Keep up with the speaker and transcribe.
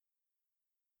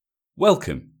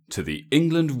Welcome to the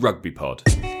England Rugby Pod.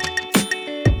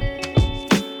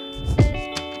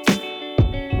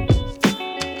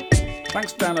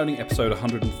 Thanks for downloading episode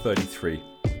 133.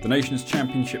 The nation's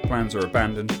championship plans are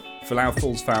abandoned, Folau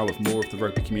falls foul of more of the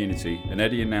rugby community, and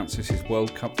Eddie announces his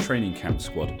World Cup training camp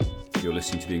squad. You're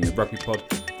listening to the England Rugby Pod,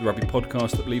 the rugby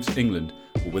podcast that believes England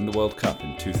will win the World Cup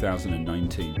in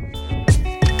 2019.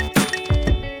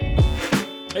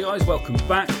 Hey guys, welcome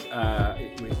back.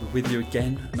 We're with you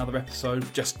again. Another episode.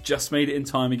 Just made it in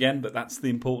time again, but that's the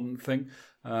important thing.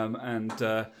 And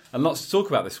lots to talk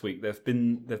about this week. There've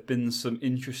been some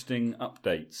interesting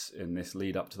updates in this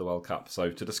lead up to the World Cup. So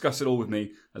to discuss it all with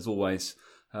me, as always,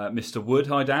 Mr. Wood.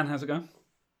 Hi Dan, how's it going?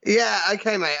 Yeah,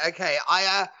 okay, mate. Okay,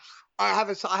 I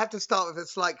have to start with a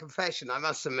slight confession. I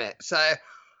must admit. So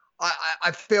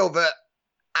I feel that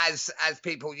as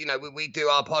people, you know, we do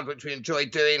our pod, which we enjoy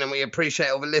doing, and we appreciate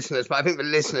all the listeners. But I think the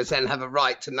listeners then have a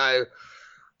right to know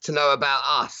about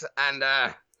us. And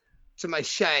to my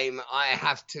shame,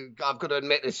 I've got to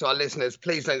admit this to our listeners.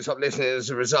 Please don't stop listening as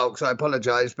a result, because I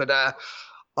apologise. But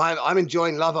I'm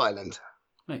enjoying Love Island.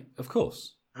 Mate, of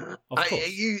course. Of course.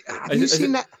 Have you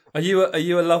seen that? Are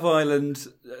you a Love Island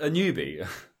a newbie?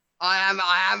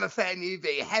 I am a fair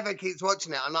newbie. Heather keeps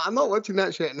watching it. I'm not watching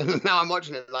that shit. And now I'm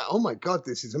watching it like, oh my God,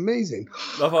 this is amazing.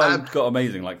 Love Island got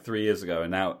amazing like 3 years ago, and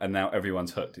now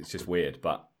everyone's hooked. It's just weird,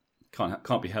 but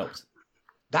can't be helped.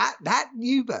 That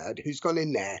new bird who's gone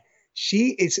in there, she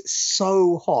is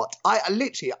so hot.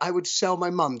 I would sell my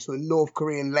mum to a North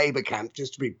Korean labour camp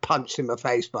just to be punched in the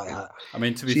face by her. I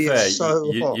mean, to be fair,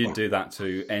 you'd do that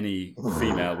to any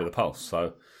female with a pulse,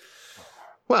 so...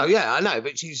 Well, yeah, I know,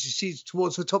 but she's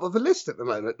towards the top of the list at the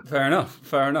moment. Fair enough.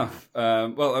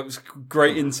 Well, it was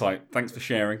great insight. Thanks for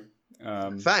sharing.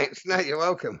 Thanks. No, you're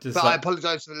welcome. But I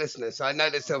apologise to the listeners. I know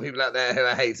there's still people out there who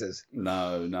are haters.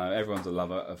 No, everyone's a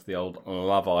lover of the old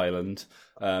Love Island.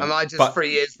 Am I just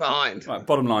 3 years behind? Right,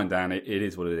 bottom line, Dan, it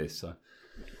is what it is. So.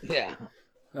 Yeah.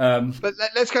 But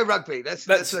let's go rugby. Let's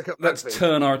look at rugby. Let's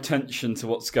turn our attention to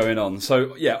what's going on.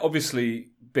 So, yeah, obviously...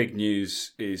 Big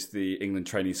news is the England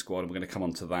training squad, and we're going to come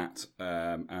on to that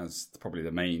as probably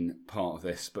the main part of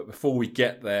this. But before we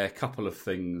get there, a couple of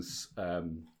things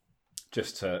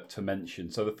just to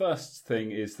mention. So the first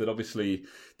thing is that obviously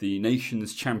the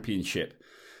Nations Championship,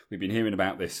 we've been hearing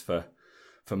about this for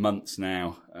months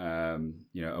now,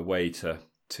 a way to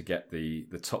get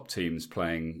the top teams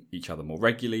playing each other more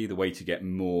regularly, the way to get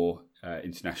more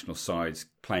international sides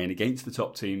playing against the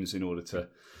top teams in order to...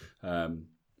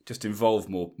 just involve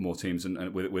more teams,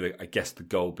 and with I guess the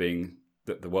goal being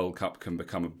that the World Cup can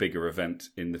become a bigger event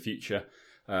in the future.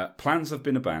 Plans have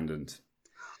been abandoned.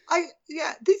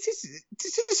 This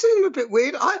is a bit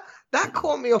weird. That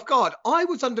caught me off guard. I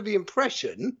was under the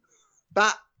impression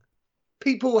that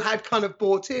people had kind of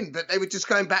bought in, that they were just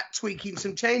going back tweaking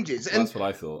some changes. And that's what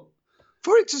I thought.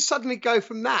 For it to suddenly go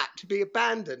from that to be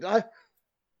abandoned, I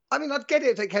mean, I'd get it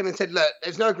if they came and said, look,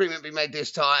 there's no agreement being made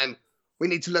this time. We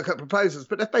need to look at proposals,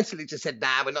 but they've basically just said,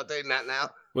 "Nah, we're not doing that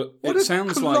now." Well, what it a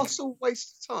sounds colossal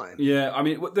waste of time. Yeah, I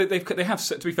mean, they have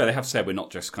said, to be fair, they have said we're not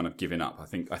just kind of giving up. I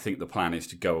think the plan is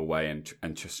to go away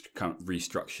and just kind of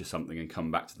restructure something and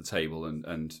come back to the table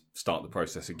and start the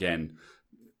process again,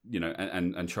 you know,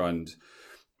 and try and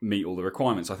meet all the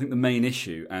requirements. I think the main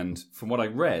issue, and from what I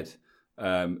read,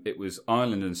 it was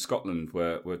Ireland and Scotland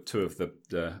were two of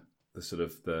the sort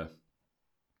of the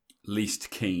least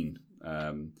keen.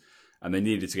 And they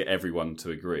needed to get everyone to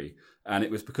agree. And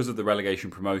it was because of the relegation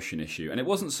promotion issue. And it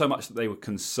wasn't so much that they were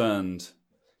concerned,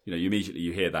 you know, immediately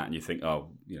you hear that and you think,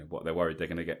 oh, you know, what, they're worried they're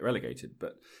going to get relegated.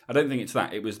 But I don't think it's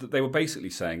that. It was that they were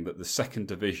basically saying that the second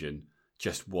division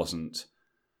just wasn't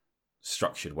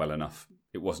structured well enough.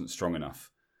 It wasn't strong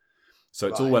enough. So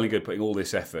it's all well and good putting all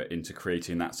this effort into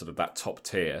creating that sort of that top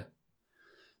tier.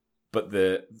 But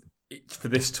for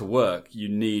this to work, you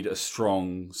need a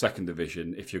strong second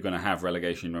division if you're going to have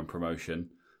relegation and promotion.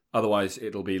 Otherwise,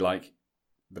 it'll be like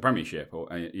the Premiership,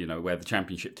 or you know, where the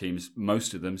Championship teams,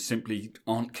 most of them simply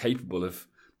aren't capable of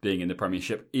being in the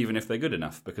Premiership, even if they're good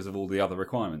enough, because of all the other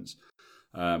requirements.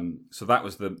 So that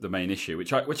was the main issue,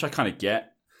 which I kind of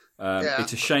get.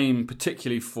 It's a shame,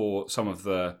 particularly for some of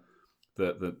the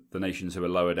nations who are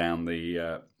lower down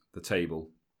the table.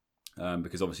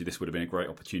 Because obviously this would have been a great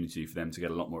opportunity for them to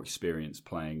get a lot more experience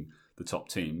playing the top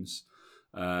teams.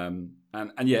 And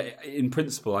yeah, in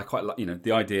principle, I quite like, you know,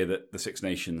 the idea that the Six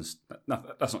Nations,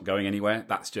 that's not going anywhere.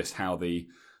 That's just how the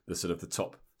sort of the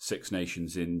top Six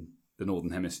Nations in the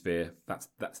Northern Hemisphere, that's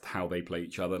how they play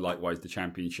each other. Likewise, the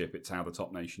Championship, it's how the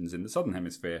top nations in the Southern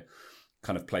Hemisphere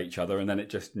kind of play each other. And then it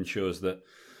just ensures that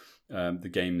the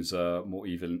games are more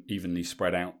evenly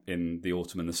spread out in the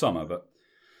autumn and the summer. But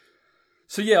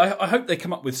So yeah, I hope they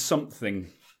come up with something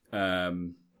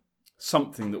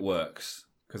something that works,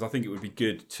 because I think it would be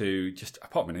good to just,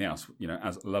 apart from anything else,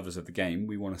 as lovers of the game,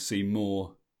 we want to see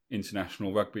more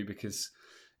international rugby because,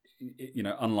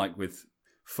 unlike with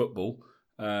football,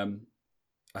 I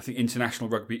think international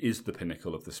rugby is the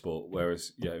pinnacle of the sport,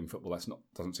 whereas in football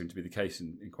doesn't seem to be the case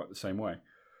in quite the same way.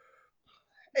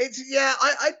 I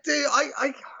do.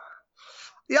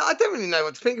 I don't really know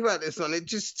what to think about this one. It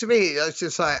just, to me, it's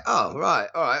just like, oh right,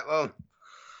 all right, well,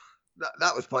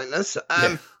 that was pointless.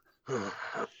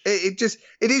 It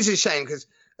is a shame because,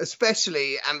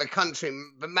 especially, and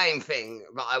the main thing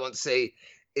that I want to see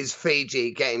is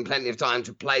Fiji getting plenty of time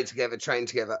to play together, train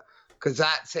together, because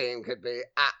that team could be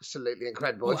absolutely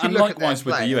incredible. Well, and likewise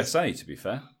with the USA, to be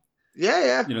fair.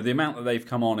 Yeah. The amount that they've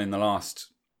come on in the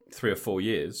last 3 or 4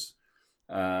 years.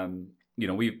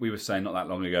 We were saying not that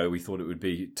long ago we thought it would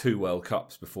be 2 World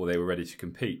Cups before they were ready to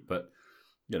compete, but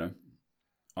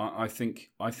I think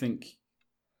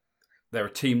they're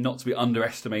a team not to be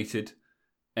underestimated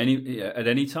at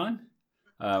any time.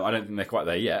 I don't think they're quite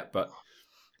there yet, but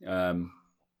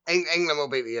England will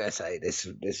beat the USA this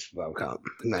World Cup,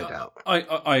 no doubt.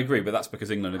 I agree, but that's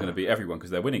because England are going to beat everyone because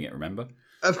they're winning it. Remember,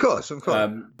 of course.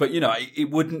 But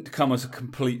it wouldn't come as a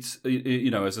complete,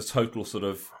 as a total sort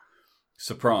of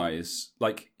surprise.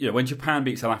 Like when Japan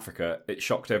beat South Africa, it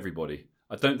shocked everybody.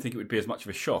 I don't think it would be as much of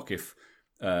a shock if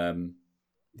the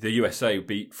USA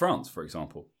beat France, for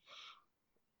example.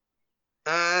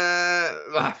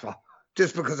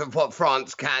 Just because of what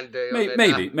France can do.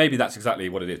 Maybe that's exactly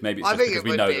what it is. Maybe it's just because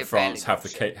we know that France have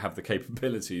the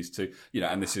capabilities to,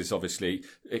 and this is obviously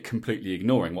completely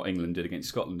ignoring what England did against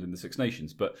Scotland in the Six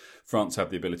Nations, but France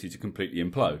have the ability to completely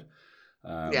implode.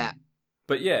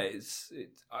 But yeah,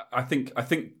 I think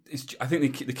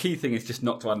the key thing is just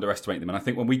not to underestimate them. And I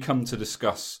think when we come to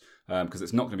discuss, because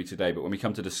it's not going to be today, but when we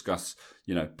come to discuss,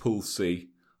 Pool C,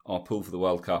 our pool for the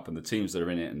World Cup, and the teams that are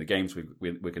in it, and the games we're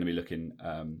going to be looking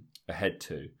ahead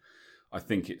to, I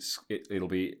think it'll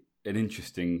be an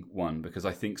interesting one, because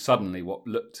I think suddenly what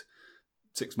looked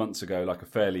 6 months ago like a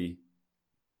fairly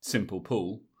simple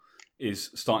pool is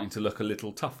starting to look a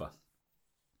little tougher.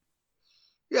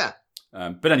 Yeah.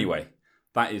 But anyway,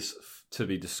 that is to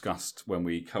be discussed when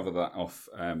we cover that off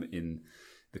in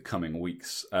the coming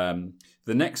weeks.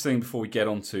 The next thing before we get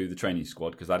on to the training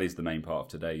squad, because that is the main part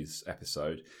of today's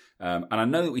episode, and I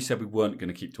know that we said we weren't going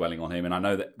to keep dwelling on him, and I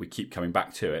know that we keep coming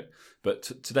back to it, but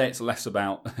today it's less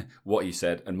about what he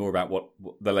said and more about what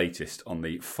the latest on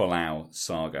the Folau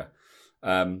saga.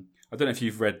 I don't know if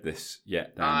you've read this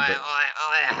yet, Dan.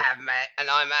 I have, mate, and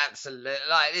I'm absolutely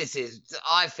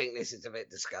I think this is a bit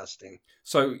disgusting.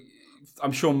 So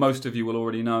I'm sure most of you will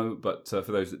already know, but for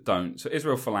those that don't, so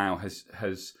Israel Folau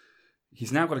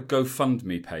he's now got a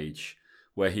GoFundMe page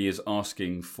where he is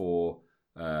asking for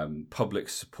public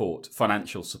support,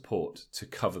 financial support, to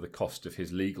cover the cost of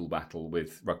his legal battle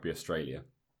with Rugby Australia.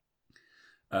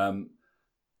 I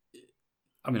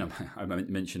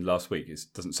mentioned last week, it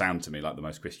doesn't sound to me like the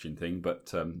most Christian thing,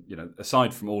 but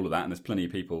aside from all of that, and there's plenty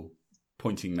of people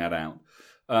pointing that out,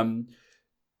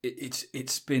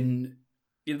 it's been.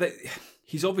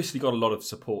 He's obviously got a lot of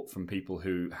support from people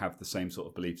who have the same sort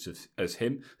of beliefs as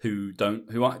him, who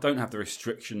don't have the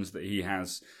restrictions that he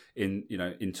has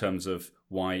in terms of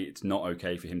why it's not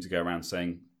okay for him to go around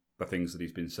saying the things that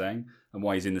he's been saying and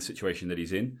why he's in the situation that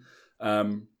he's in.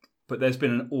 But there's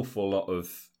been an awful lot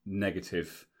of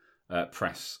negative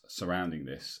press surrounding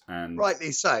this, and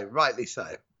rightly so.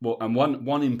 Well, and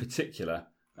one in particular,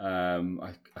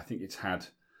 I think it's had,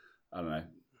 I don't know,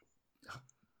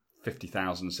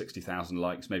 50,000, 60,000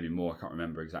 likes, maybe more. I can't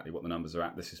remember exactly what the numbers are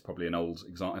at. This is probably an old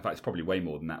example. In fact, it's probably way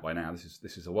more than that by now.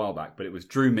 This is a while back, but it was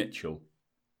Drew Mitchell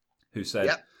who said,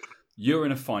 "Yep. You're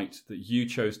in a fight that you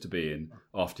chose to be in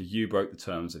after you broke the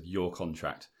terms of your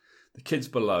contract. The kids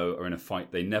below are in a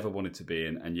fight they never wanted to be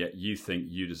in, and yet you think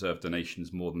you deserve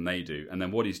donations more than they do." And then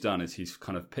what he's done is he's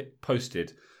kind of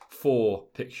posted 4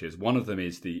 pictures. One of them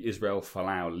is the Israel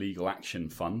Folau Legal Action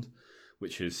Fund,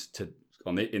 which is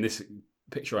in this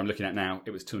picture I'm looking at now,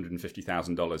 it was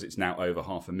 $250,000. It's now over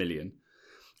 $500,000.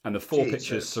 And the 4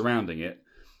 pictures surrounding it,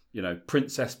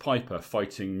 Princess Piper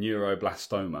fighting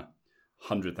neuroblastoma,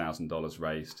 $100,000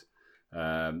 raised.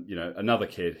 Another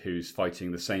kid who's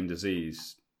fighting the same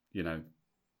disease,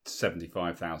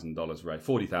 $75,000 raised,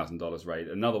 $40,000 raised.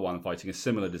 Another one fighting a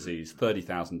similar disease,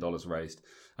 $30,000 raised.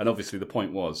 And obviously the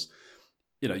point was,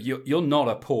 you're not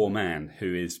a poor man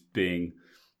who is being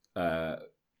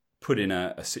put in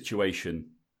a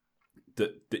situation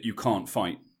that you can't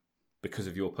fight because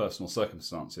of your personal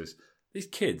circumstances. These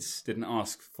kids didn't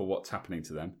ask for what's happening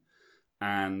to them,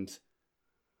 and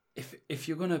if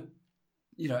you're going to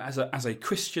as a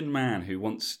Christian man who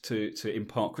wants to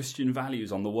impart Christian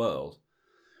values on the world,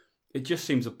 it just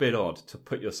seems a bit odd to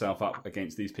put yourself up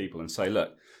against these people and say,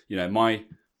 look, my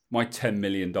 $10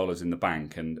 million in the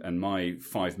bank and my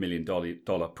 $5 million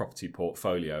property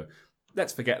portfolio,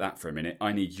 let's forget that for a minute.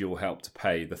 I need your help to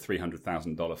pay the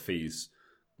 $300,000 fees,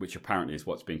 which apparently is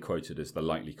what's been quoted as the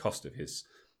likely cost of his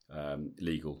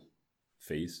legal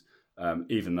fees,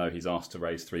 even though he's asked to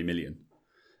raise $3 million.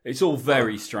 It's all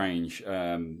very strange.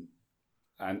 And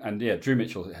Drew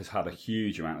Mitchell has had a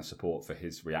huge amount of support for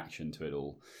his reaction to it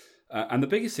all. And the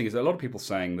biggest thing is that a lot of people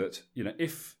saying that,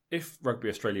 if Rugby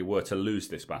Australia were to lose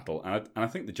this battle, and I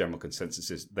think the general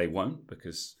consensus is they won't,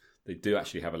 because they do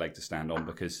actually have a leg to stand on,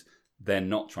 because they're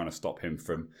not trying to stop him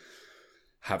from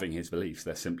having his beliefs.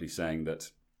 They're simply saying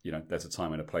that, there's a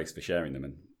time and a place for sharing them,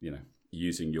 and,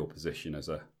 using your position as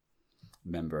a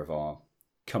member of our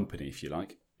company, if you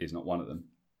like, is not one of them.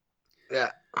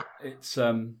 Yeah. It's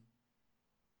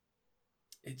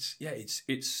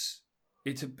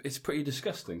pretty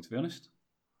disgusting, to be honest.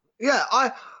 Yeah,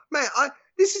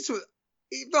 this is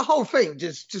the whole thing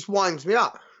just winds me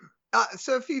up.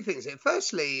 So a few things here.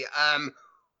 Firstly,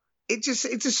 it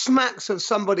just smacks of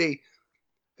somebody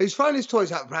who's thrown his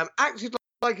toys out for him, acted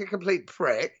like a complete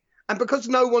prick, and because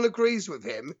no one agrees with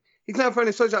him, he's now throwing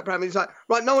his toys out for him. He's like,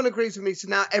 right, no one agrees with me, so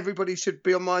now everybody should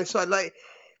be on my side. Like,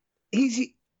 he's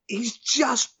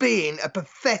just being a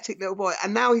pathetic little boy,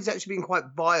 and now he's actually being quite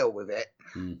vile with it.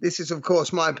 This is, of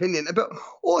course, my opinion. But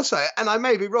also, and I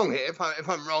may be wrong here, if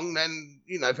I'm wrong, then,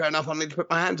 fair enough, I need to put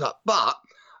my hands up. But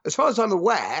as far as I'm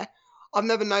aware, I've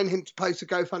never known him to post a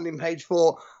GoFundMe page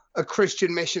for a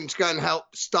Christian mission to go and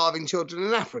help starving children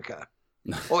in Africa.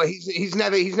 Or he's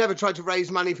never tried to raise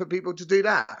money for people to do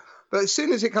that. But as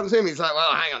soon as it comes in, he's like,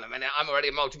 well, hang on a minute, I'm already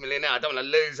a multimillionaire. I don't want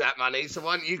to lose that money, so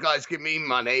why don't you guys give me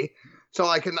money so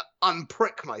I can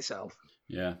unprick myself?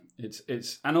 Yeah,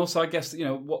 it's and also I guess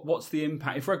what's the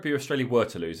impact if Rugby Australia were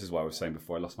to lose, is what I was saying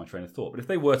before I lost my train of thought. But if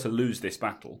they were to lose this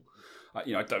battle,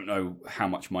 I don't know how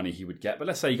much money he would get, but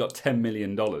let's say he got $10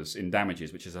 million in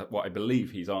damages, which is what I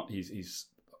believe he's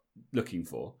looking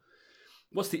for.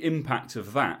 What's the impact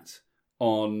of that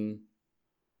on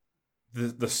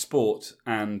the sport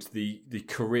and the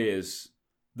careers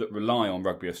that rely on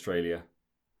Rugby Australia?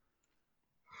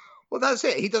 Well, that's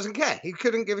it. He doesn't care. He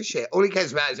couldn't give a shit. All he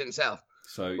cares about is himself.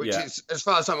 So, which is, as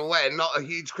far as I'm aware, not a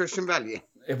huge Christian value.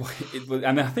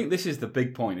 And I think this is the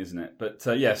big point, isn't it? But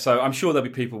so I'm sure there'll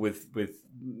be people with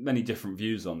many different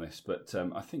views on this. But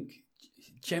I think,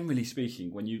 generally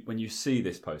speaking, when you see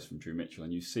this post from Drew Mitchell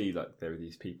and you see that there are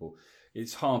these people,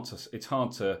 it's hard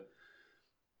to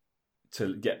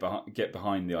get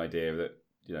behind the idea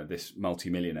that this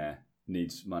multimillionaire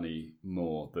needs money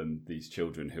more than these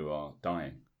children who are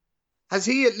dying. Has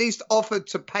he at least offered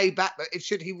to pay back?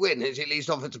 Should he win, has he at least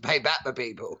offered to pay back the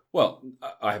people? Well,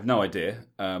 I have no idea.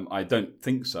 I don't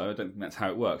think so. I don't think that's how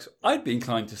it works. I'd be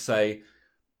inclined to say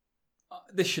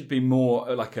this should be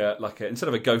more like a instead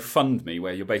of a GoFundMe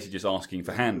where you're basically just asking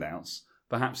for handouts.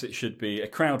 Perhaps it should be a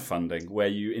crowdfunding where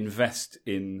you invest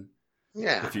in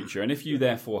the future. And if you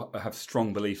therefore have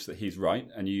strong beliefs that he's right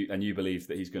and you believe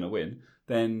that he's going to win,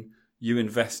 then you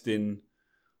invest in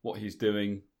what he's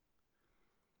doing.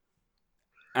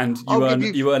 And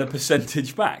you earn a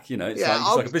percentage back, it's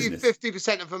like a business. I'll give you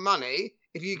 50% of the money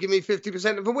if you give me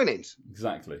 50% of the winnings.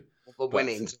 Exactly. Or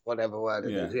winnings, whatever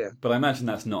word it is, yeah. But I imagine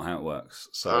that's not how it works.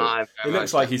 So it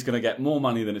looks like he's going to get more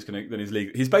money than his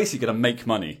legal. He's basically going to make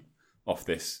money off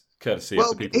this, courtesy of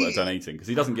the people that are donating, because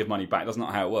he doesn't give money back. That's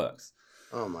not how it works.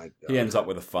 Oh my God. He ends up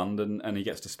with a fund, and he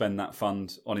gets to spend that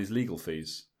fund on his legal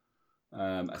fees.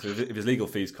 So if his legal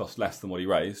fees cost less than what he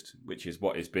raised, which is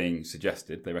what is being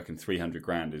suggested, they reckon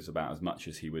 $300,000 is about as much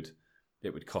as it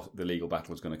would cost. The legal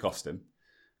battle is going to cost him,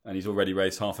 and he's already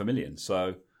raised $500,000.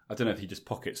 So I don't know if he just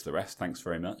pockets the rest. Thanks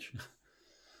very much.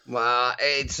 Well,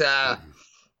 it's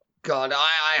God.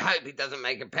 I hope he doesn't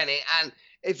make a penny. And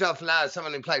if you're allowed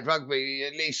someone who played rugby,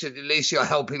 at least you're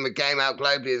helping the game out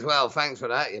globally as well. Thanks for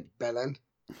that, you bellend.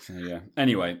 So, yeah.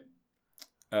 Anyway,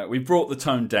 we brought the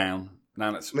tone down.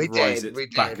 Now let's rise it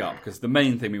back up, because the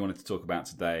main thing we wanted to talk about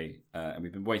today, and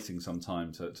we've been waiting some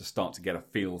time to start to get a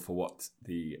feel for what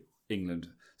the England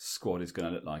squad is going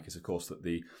to look like, is of course that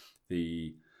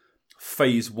the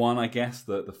phase one, I guess,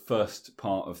 the first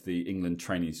part of the England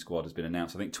training squad has been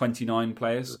announced. I think 29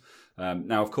 players.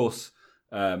 Now, of course,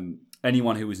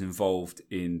 anyone who was involved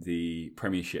in the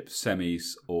Premiership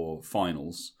semis or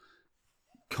finals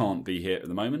can't be here at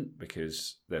the moment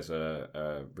because there's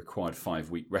a required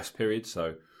 5-week rest period.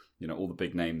 So, all the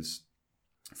big names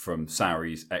from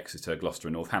Sarries, Exeter, Gloucester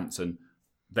and Northampton,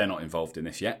 they're not involved in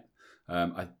this yet.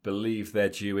 I believe they're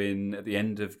due in at the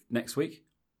end of next week.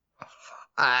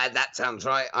 That sounds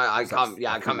right. I can't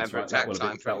remember right. exact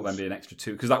time. That will then be an extra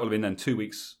 2, because that will have been then 2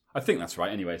 weeks. I think that's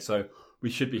right. Anyway, so we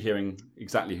should be hearing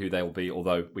exactly who they will be.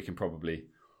 Although we probably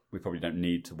don't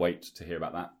need to wait to hear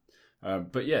about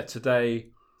that. But yeah, today,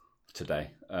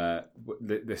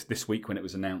 this week when it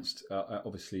was announced,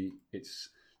 obviously it's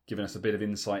given us a bit of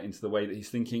insight into the way that he's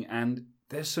thinking, and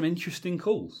there's some interesting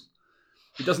calls.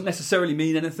 It doesn't necessarily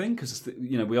mean anything because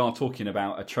we are talking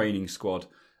about a training squad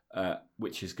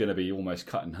which is going to be almost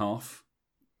cut in half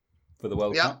for the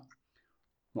World Cup.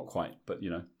 Not quite, but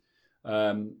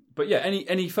but yeah.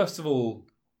 Any first of all,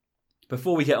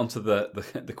 before we get onto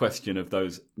the question of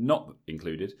those not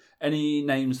included, any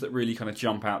names that really kind of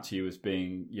jump out to you as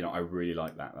being, I really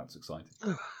like that. That's exciting.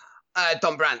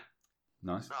 Don Brandt.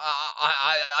 Nice.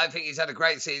 I think he's had a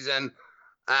great season.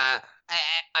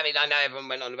 I mean, I know everyone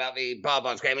went on about the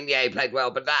Barbars game, and he played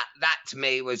well, but that to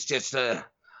me was just the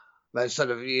sort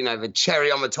of, the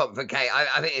cherry on the top of the cake.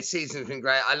 I think his season's been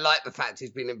great. I like the fact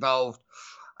he's been involved.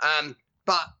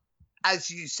 But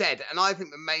as you said, and I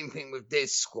think the main thing with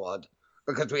this squad,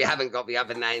 because we haven't got the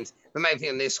other names, the main thing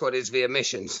in this squad is the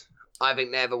omissions. I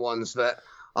think they're the ones that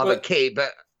are the key.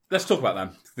 But let's talk about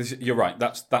them. You're right.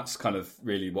 That's kind of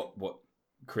really what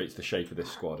creates the shape of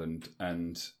this squad.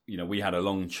 And we had a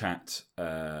long chat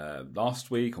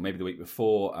last week or maybe the week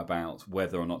before about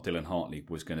whether or not Dylan Hartley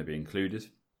was going to be included.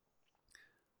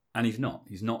 And he's not.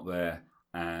 He's not there.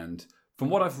 And from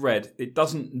what I've read, it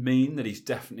doesn't mean that he's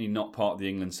definitely not part of the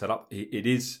England setup. It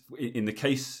is, in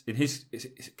his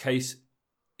case,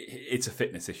 it's a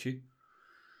fitness issue.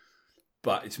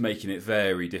 But it's making it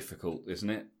very difficult, isn't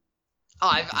it?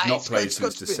 He's not played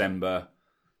since December.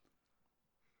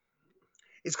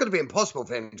 It's going to be impossible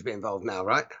for him to be involved now,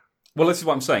 right? Well, this is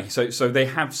what I'm saying. So they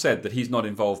have said that he's not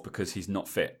involved because he's not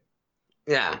fit.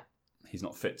 Yeah. He's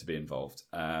not fit to be involved.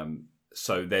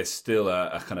 So there's still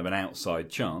a kind of an outside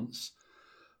chance.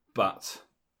 But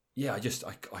yeah, I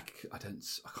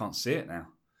can't see it now.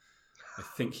 I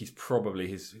think his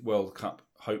World Cup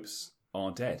hopes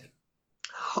are dead.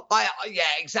 Yeah,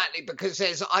 exactly, because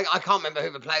I can't remember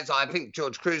who the players are. I think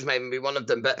George Cruz may even be one of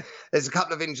them, but there's a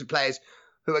couple of injured players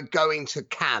who are going to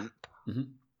camp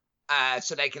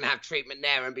so they can have treatment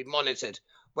there and be monitored.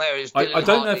 Whereas I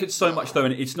don't know if it's so much though,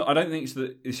 and it's not. I don't think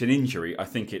it's an injury. I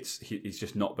think he's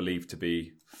just not believed to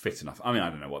be fit enough. I mean, I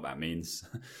don't know what that means.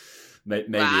 maybe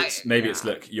it's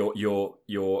look,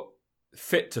 you're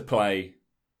fit to play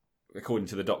according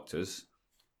to the doctors,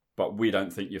 but we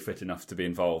don't think you're fit enough to be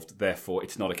involved. Therefore,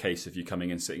 it's not a case of you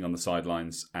coming and sitting on the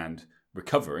sidelines and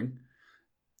recovering.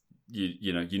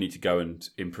 You need to go and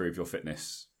improve your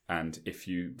fitness, and if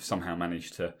you somehow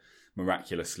manage to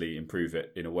miraculously improve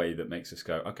it in a way that makes us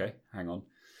go, okay, hang on,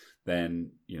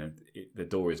 then the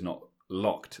door is not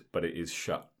locked, but it is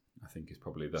shut. I think is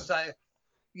probably the. So,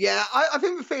 yeah, I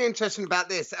think the thing interesting about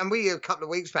this, and we a couple of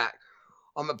weeks back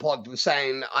on the pod were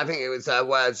saying, I think it was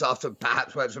words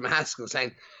from Haskell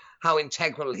saying how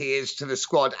integral he is to the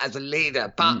squad as a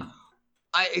leader, but.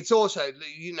 It's also,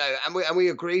 and we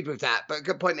agreed with that. But a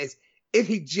good point is, if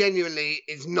he genuinely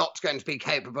is not going to be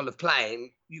capable of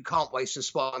playing, you can't waste a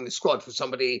spot on the squad for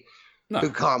somebody who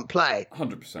can't play.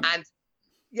 100%.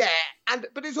 And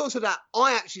but it's also that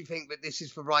I actually think that this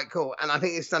is the right call, and I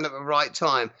think it's done at the right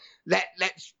time.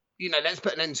 Let's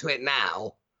put an end to it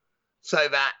now, so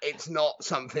that it's not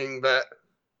something that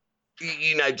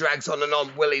drags on and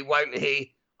on. Will he? Won't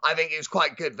he? I think it's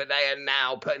quite good that they are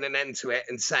now putting an end to it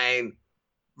and saying,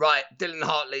 right, Dylan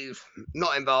Hartley's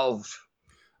not involved.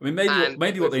 I mean,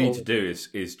 maybe what they need to do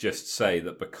is just say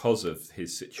that because of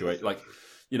his situation, like,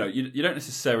 you don't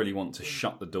necessarily want to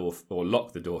shut the door or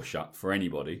lock the door shut for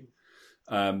anybody.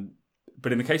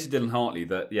 But in the case of Dylan Hartley,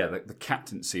 the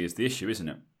captaincy is the issue, isn't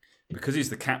it? Because he's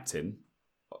the captain,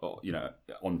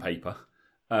 on paper.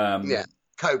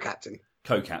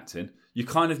 Co-captain. You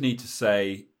kind of need to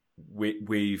say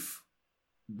we've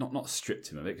not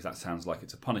stripped him of it, because that sounds like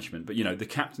it's a punishment. But the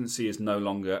captaincy is no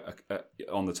longer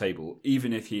on the table.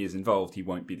 Even if he is involved, he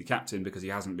won't be the captain because he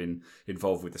hasn't been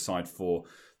involved with the side for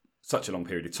such a long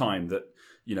period of time that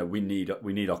we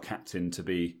need our captain to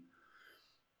be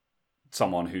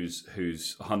someone who's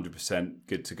 100%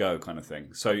 good to go, kind of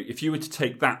thing. So if you were to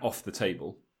take that off the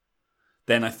table,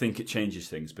 then I think it changes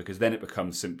things, because then it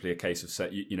becomes simply a case of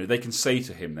they can say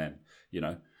to him then,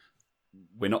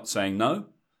 we're not saying no,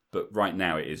 but right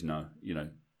now it is no,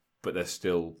 but there's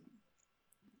still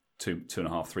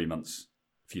 2.5, 3 months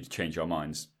for you to change your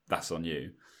minds. That's on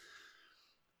you.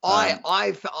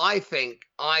 I think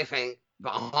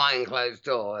behind closed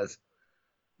doors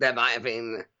there might have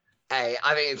been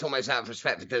I think it's almost out of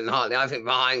respect for Dylan Hartley. I think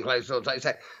behind closed doors, like you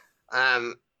say,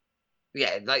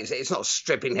 like you say, it's not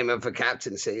stripping him of a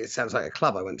captaincy. It sounds like a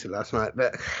club I went to last night,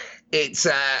 but it's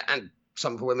and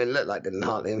some women look like Dylan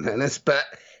Hartley in fairness, but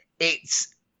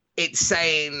it's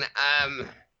saying,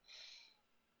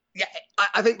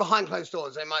 I think behind closed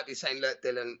doors they might be saying, look,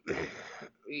 Dylan,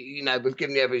 we've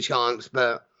given you every chance,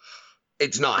 but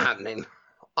it's not happening.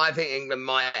 I think England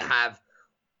might have,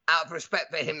 out of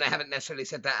respect for him, they haven't necessarily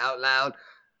said that out loud.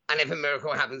 And if a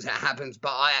miracle happens, it happens.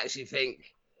 But I actually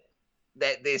think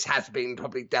that this has been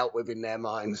probably dealt with in their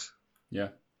minds. Yeah,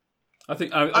 I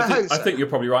think you're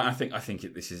probably right.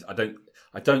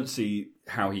 I don't see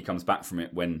how he comes back from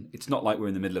it when it's not like we're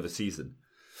in the middle of a season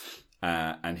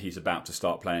and he's about to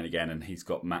start playing again and he's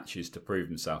got matches to prove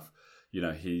himself.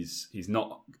 He's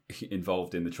not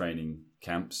involved in the training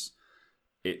camps.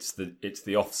 It's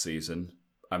the off season.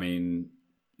 I mean,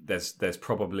 there's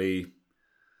probably,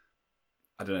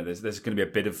 I don't know, there's going to be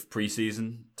a bit of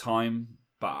pre-season time,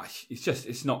 but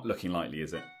it's not looking likely,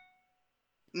 is it?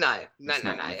 No. I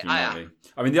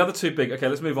mean, the other two big. Okay,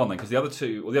 let's move on then, because the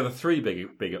other three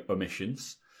big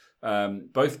omissions,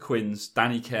 both Quins,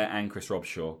 Danny Care and Chris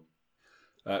Robshaw.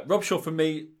 Robshaw for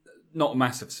me, not a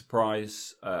massive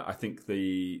surprise. I think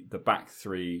the back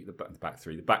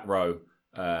row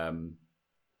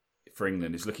for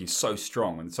England is looking so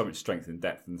strong and so much strength and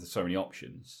depth and so many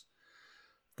options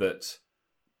that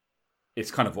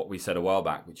it's kind of what we said a while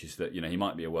back, which is that he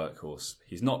might be a workhorse.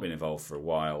 He's not been involved for a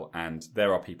while, and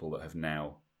there are people that have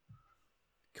now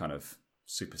kind of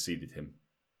superseded him.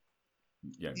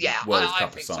 World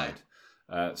Cup aside.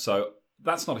 So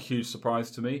that's not a huge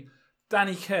surprise to me.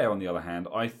 Danny Care, on the other hand,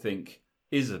 I think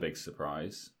is a big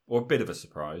surprise, or a bit of a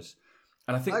surprise.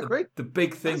 And I think the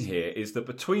big thing here is that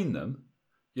between them,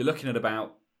 you're looking at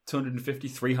about 250,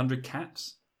 300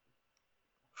 caps.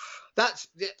 That's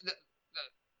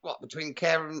what, between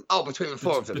Care and between the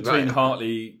four of them, between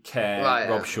Hartley, Care,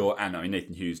 Robshaw, and I mean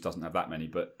Nathan Hughes doesn't have that many,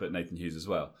 but Nathan Hughes as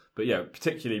well. But yeah,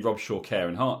 particularly Robshaw, Care,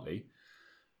 and Hartley.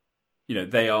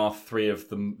 They are three of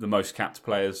the most capped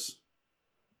players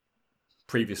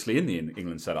previously in the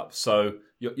England setup. So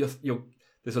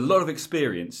there's a lot of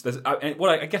experience.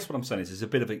 I guess what I'm saying is this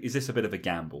a bit of a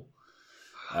gamble?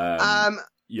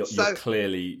 You're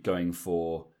clearly going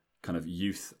for kind of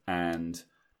youth and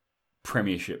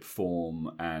Premiership form,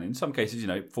 and in some cases,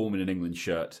 form in an England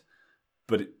shirt,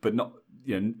 but not.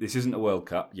 This isn't a World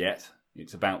Cup yet.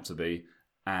 It's about to be,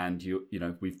 and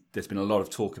there's been a lot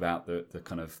of talk about the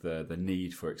kind of the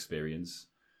need for experience.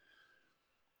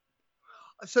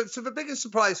 So the biggest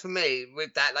surprise for me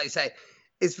with that, like I say,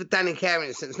 is for Danny Care, in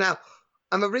instance. Now,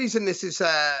 and the reason this is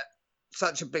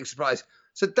such a big surprise.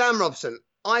 So Dan Robson,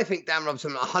 I think Dan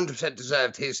Robson 100%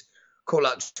 deserved his call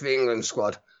up to the England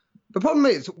squad. The problem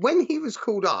is, when he was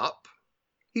called up,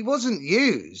 he wasn't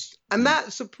used, and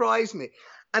that surprised me.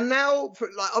 And now,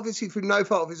 obviously through no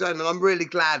fault of his own, and I'm really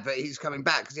glad that he's coming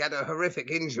back because he had a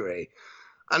horrific injury,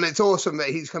 and it's awesome that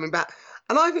he's coming back.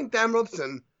 And I think Dan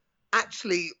Robson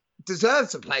actually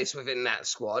deserves a place within that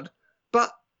squad.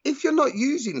 But if you're not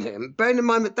using him, bearing in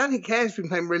mind that Danny Care's been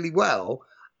playing really well,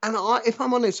 and if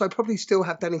I'm honest, I probably still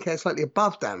have Danny Care slightly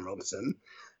above Dan Robson,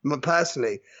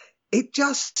 personally. It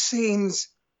just seems...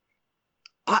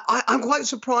 I'm quite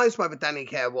surprised by the Danny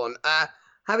Care one.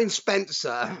 Having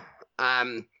Spencer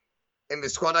in the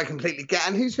squad, I completely get.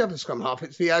 And who's the other scrum half?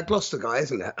 It's the Gloucester guy,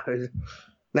 isn't it? Whose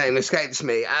name escapes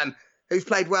me. Who's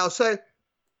played well. So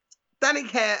Danny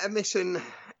Care omission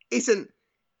isn't.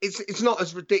 It's not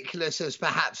as ridiculous as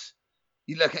perhaps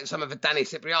you look at some of the Danny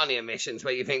Cipriani omissions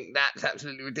where you think that's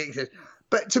absolutely ridiculous.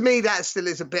 But to me, that still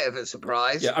is a bit of a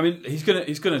surprise. Yeah, I mean, he's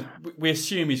gonna. We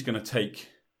assume he's gonna take.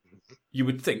 You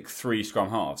would think 3 scrum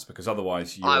halves, because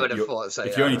otherwise, I would have thought so.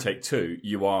 If you only take 2,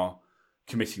 you are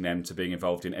committing them to being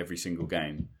involved in every single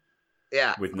game.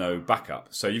 Yeah. With no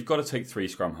backup. So you've got to take 3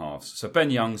 scrum halves. So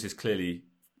Ben Youngs is clearly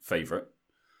favourite.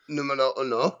 Numero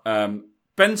uno.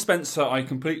 Ben Spencer, I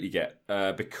completely get,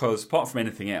 because apart from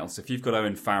anything else, if you've got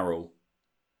Owen Farrell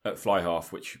at fly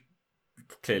half, which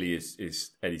clearly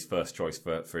is Eddie's first choice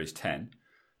for his 10,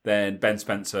 then Ben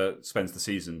Spencer spends the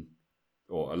season,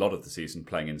 or a lot of the season,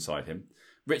 playing inside him.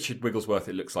 Richard Wigglesworth,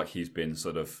 it looks like he's been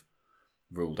sort of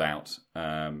ruled out.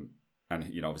 And,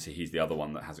 obviously he's the other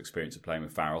one that has experience of playing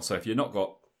with Farrell. So if you've not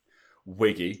got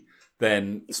Wiggy,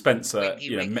 then Spencer,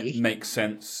 makes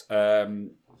sense.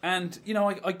 And,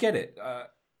 I get it.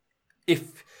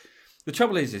 If the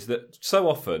trouble is that so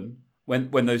often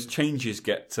when those changes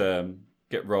get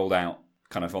rolled out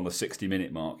kind of on the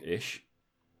 60-minute mark-ish,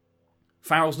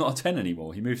 Farrell's not a 10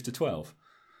 anymore. He moves to 12.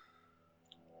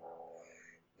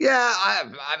 Yeah,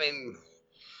 I mean,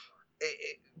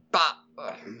 But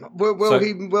will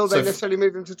they necessarily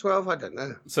move him to 12? I don't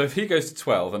know. So if he goes to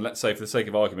 12, and let's say for the sake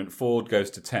of argument, Ford goes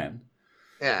to 10,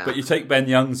 yeah, but you take Ben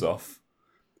Youngs off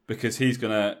because he's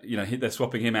going to, they're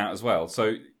swapping him out as well.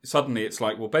 So suddenly it's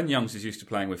like, well, Ben Youngs is used to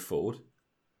playing with Ford.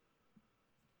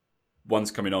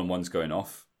 One's coming on, one's going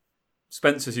off.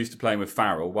 Spencer's used to playing with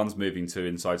Farrell. One's moving to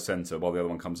inside centre while the other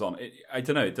one comes on. I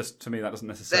don't know. To me, that doesn't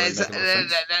necessarily make a lot of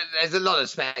sense. There's a lot of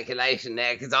speculation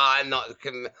there because I'm not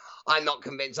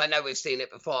convinced. I know we've seen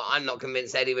it before. I'm not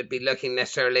convinced Eddie would be looking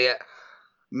necessarily at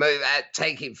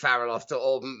taking Farrell off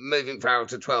or moving Farrell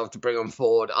to 12 to bring on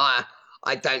Ford. I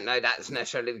don't know that's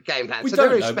necessarily the game plan. We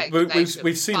don't know.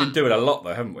 We've seen him do it a lot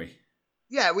though, haven't we?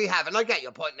 Yeah, we have, and I get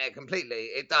your point there completely.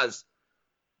 It does.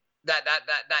 That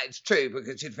is true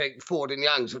because you'd think Ford and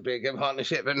Youngs would be a good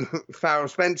partnership and Farrell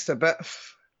Spencer, but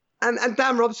and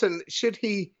Dan Robson, should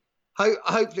he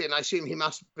hopefully, and I assume he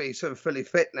must be sort of fully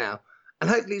fit now, and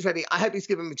hopefully he's ready. I hope he's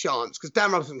given him a chance because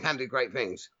Dan Robson can do great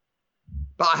things,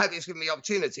 but I hope he's given the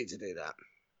opportunity to do that.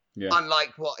 Yeah.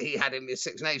 Unlike what he had in the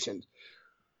Six Nations,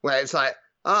 where it's like,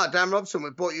 Dan Robson, we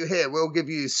brought you here. We'll give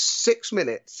you 6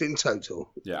 minutes in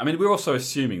total. Yeah, I mean, we're also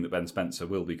assuming that Ben Spencer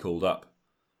will be called up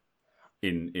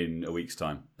in a week's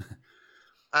time.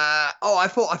 I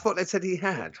thought they said he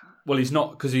had. Well, he's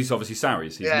not, because he's obviously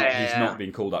Sarries. He's not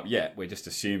been called up yet. We're just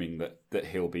assuming that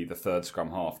he'll be the third scrum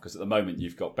half, because at the moment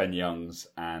you've got Ben Youngs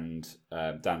and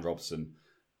Dan Robson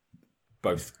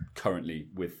both currently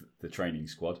with the training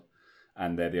squad,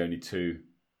 and they're the only two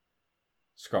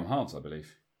scrum halves, I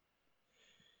believe.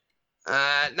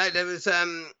 No, there was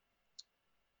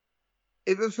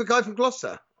it was the guy from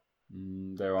Gloucester.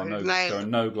 There are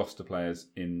no Gloucester players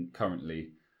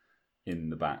currently in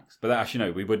the backs. But actually,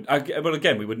 no, we wouldn't. Well,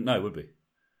 again, we wouldn't know, would we?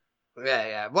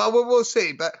 Yeah. Well, we'll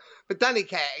see. But Danny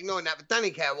Care, ignoring that, but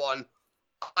Danny Care one,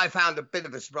 I found a bit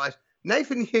of a surprise.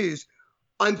 Nathan Hughes,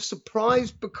 I'm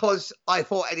surprised because I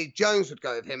thought Eddie Jones would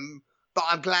go with him, but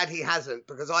I'm glad he hasn't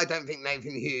because I don't think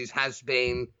Nathan Hughes has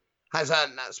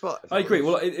earned that spot. I agree.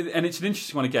 Well, and it's an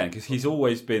interesting one again because he's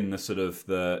always been the sort of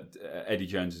the Eddie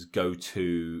Jones's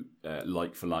go-to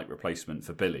like-for-like replacement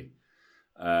for Billy.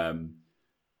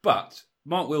 But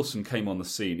Mark Wilson came on the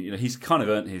scene. He's kind of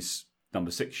earned his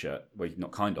number 6 shirt. Well,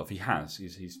 not kind of. He has.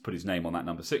 He's put his name on that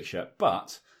number 6 shirt.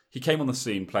 But he came on the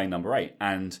scene playing number 8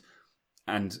 and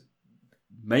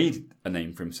made a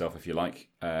name for himself, if you like,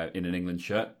 in an England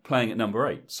shirt, playing at number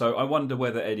 8. So I wonder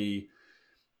whether Eddie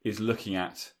is looking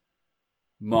at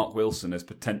Mark Wilson as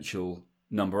potential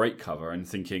number 8 cover and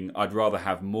thinking, I'd rather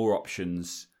have more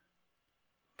options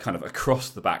kind of across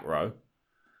the back row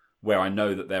where I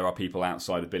know that there are people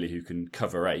outside of Billy who can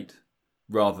cover 8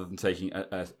 rather than taking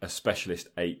a specialist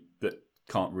 8 that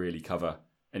can't really cover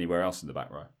anywhere else in the back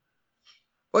row.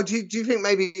 Well, do you think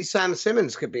maybe Sam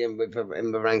Simmons could be in the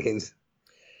rankings?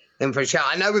 In for a shout.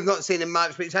 I know we've not seen him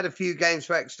much, but he's had a few games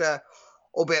for Exeter,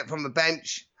 albeit from the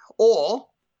bench. Or,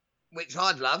 which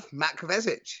I'd love, Matt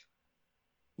Kovacic.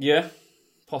 Yeah,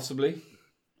 possibly.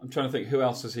 I'm trying to think who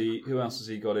else has he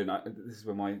got in. This is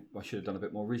when I should have done a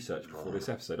bit more research before this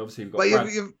episode. Obviously, we've got.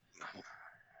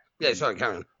 Yeah, sorry,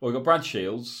 Karen. Well, we've got Brad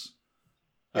Shields,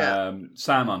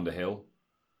 Sam Underhill,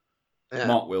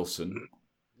 Mark Wilson,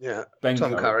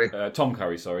 Tom Curry. Tom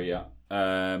Curry, sorry, yeah.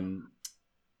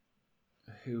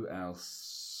 Who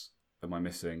else am I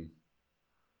missing?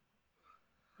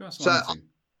 Who else am I missing?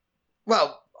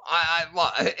 Well,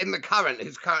 in the current,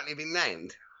 who's currently been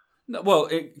named? No, well,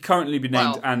 it currently been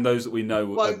named, and those that we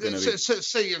know are going to be.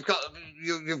 So you've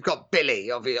got Billy,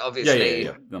 obviously.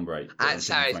 Yeah, number 8. And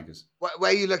sorry,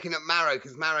 where are you looking at Marrow?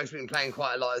 Because Marrow's been playing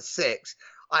quite a lot at 6.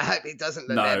 I hope he doesn't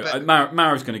look there. But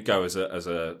Marrow's going to go as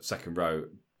a second row,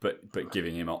 but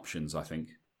giving him options, I think.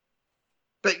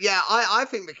 But yeah, I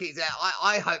think the key's there.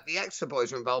 I hope the Exeter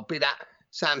boys are involved. Be that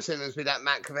Sam Simmons, be that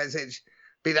Matt Kovacic,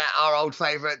 be that our old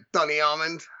favourite Donny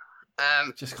Armand.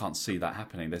 Just can't see that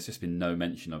happening. There's just been no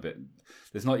mention of it.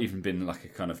 There's not even been like a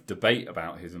kind of debate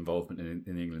about his involvement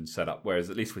in the England setup. Whereas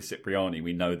at least with Cipriani,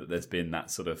 we know that there's been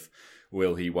that sort of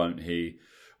will he, won't he,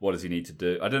 what does he need to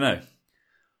do? I don't know.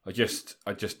 I just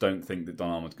don't think that Don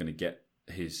Armand's going to get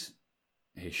his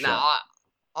shot. No,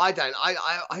 I don't.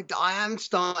 I am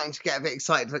starting to get a bit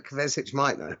excited that Kovacic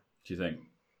might though. Do you think?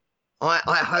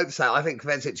 I hope so. I think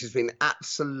Kovacic has been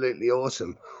absolutely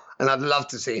awesome, and I'd love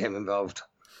to see him involved.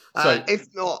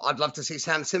 If not, I'd love to see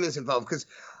Sam Simmons involved because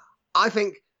I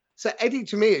think Eddie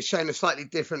to me has shown a slightly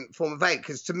different form of 8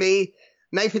 because to me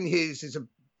Nathan Hughes is a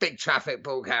big traffic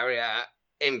ball carrier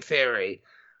in theory.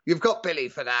 You've got Billy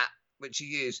for that, which you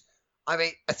use. I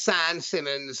mean, Sam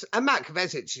Simmons and Matt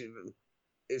Kovacic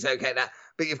is okay at that,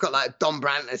 but you've got like Don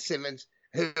Brandt and Simmons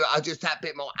who are just that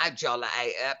bit more agile at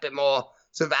 8, a bit more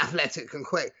sort of athletic and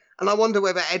quick. And I wonder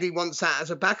whether Eddie wants that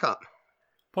as a backup.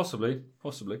 Possibly.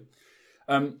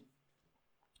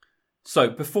 So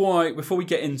before we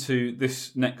get into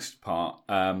this next part,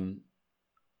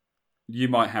 you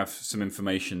might have some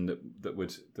information that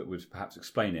would perhaps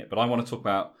explain it. But I want to talk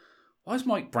about, why is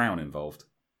Mike Brown involved?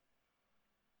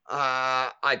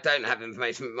 I don't have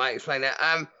information that might explain it.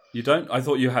 You don't? I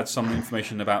thought you had some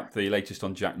information about the latest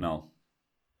on Jack Nowell.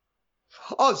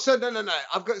 Oh, so no.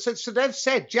 I've got so they've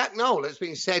said Jack Nowell has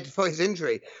been said for his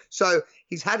injury. So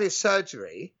he's had his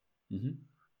surgery,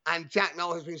 and Jack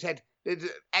Nowell has been said.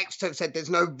 Exeter have said there's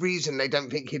no reason they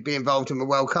don't think he'd be involved in the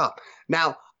World Cup.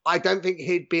 Now, I don't think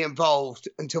he'd be involved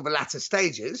until the latter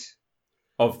stages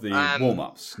of the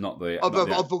warm-ups, not the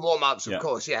warm-ups, of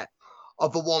course, yeah,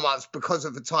 of the warm-ups, because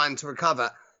of the time to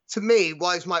recover. To me,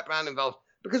 why is Mike Brown involved?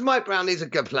 Because Mike Brown is a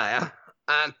good player,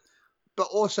 but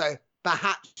also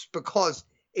perhaps because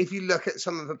if you look at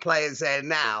some of the players there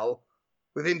now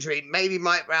with injury, maybe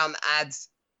Mike Brown adds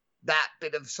that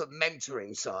bit of sort of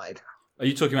mentoring side. Are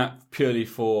you talking about purely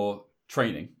for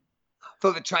training?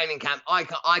 For the training camp, I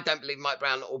don't believe Mike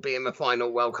Brown will be in the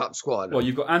final World Cup squad. Well,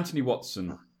 you've got Anthony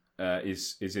Watson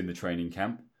is in the training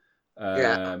camp.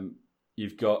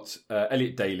 You've got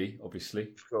Elliot Daly,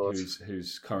 obviously,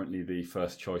 who's currently the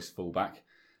first choice fullback.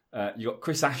 You've got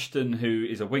Chris Ashton, who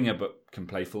is a winger but can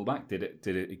play fullback. Did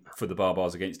it for the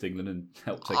Barbars against England and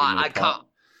helped take England apart.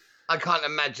 I can't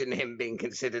imagine him being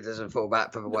considered as a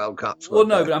fullback for the World Cup squad. Well,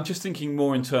 no, but I'm just thinking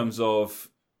more in terms of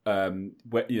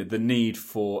the need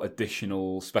for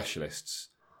additional specialists.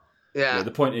 Yeah.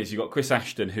 The point is, you've got Chris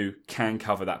Ashton, who can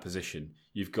cover that position.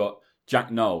 You've got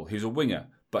Jack Nowell, who's a winger,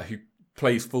 but who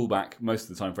plays fullback most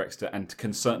of the time for Exeter and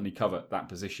can certainly cover that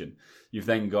position. You've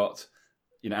then got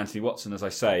Anthony Watson, as I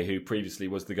say, who previously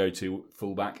was the go-to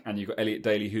fullback, and you've got Elliot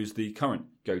Daly, who's the current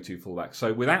go-to fullback.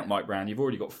 So without Mike Brown, you've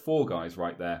already got 4 guys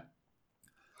right there.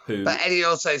 But Eddie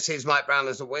also sees Mike Brown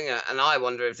as a winger, and I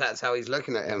wonder if that's how he's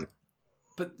looking at him.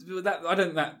 But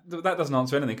that doesn't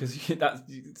answer anything, because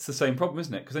it's the same problem,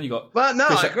 isn't it? Because then you got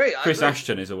I agree. Chris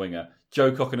Ashton is a winger,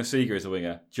 Joe Cokanasiga is a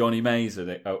winger, Johnny Mays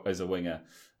is a winger.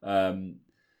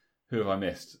 Who have I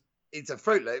missed? He's a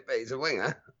Fruit Loop, but he's a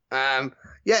winger. I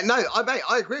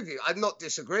agree with you. I'm not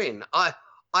disagreeing. I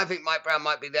think Mike Brown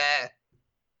might be there,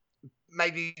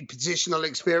 maybe positional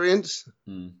experience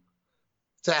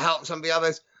to help some of the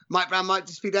others. Mike Brown might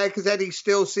just be there because Eddie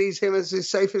still sees him as his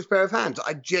safest pair of hands.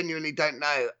 I genuinely don't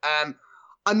know.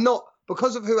 I'm not,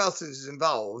 because of who else is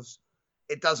involved,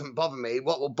 it doesn't bother me.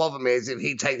 What will bother me is if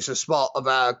he takes a spot of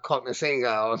a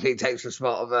Cokanasiga or if he takes a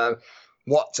spot of a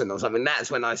Watson or something.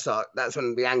 That's when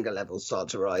the anger levels start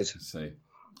to rise. I see.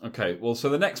 Okay, well, so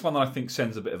the next one that I think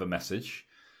sends a bit of a message.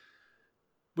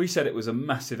 We said it was a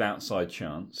massive outside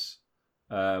chance,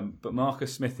 but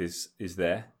Marcus Smith is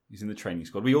there. He's in the training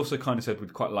squad. We also kind of said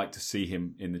we'd quite like to see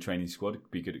him in the training squad. It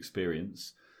could be a good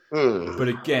experience. But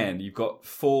again, you've got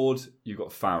Ford, you've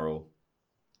got Farrell,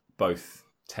 both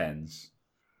 10s.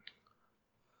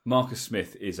 Marcus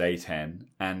Smith is a 10,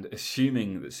 and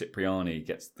assuming that Cipriani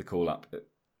gets the call up at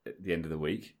the end of the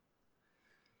week.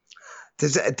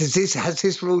 Has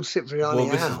this ruled Cipriani out?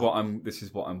 Well, this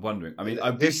is what I'm wondering. I mean,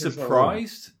 I'd be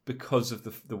surprised because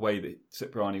of the way that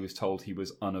Cipriani was told he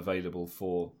was unavailable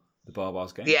for the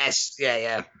Barbars game. Yes,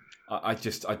 yeah. I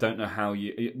don't know how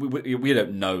we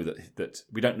don't know that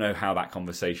we don't know how that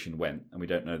conversation went, and we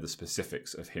don't know the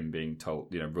specifics of him being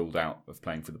told, ruled out of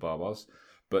playing for the Barbars.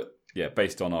 But yeah,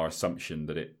 based on our assumption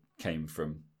that it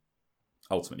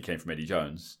ultimately came from Eddie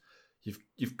Jones,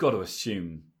 you've got to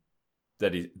assume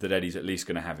that Eddie's at least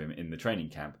going to have him in the training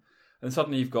camp, and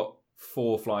suddenly you've got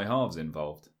 4 fly halves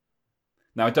involved.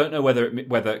 Now I don't know whether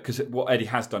because what Eddie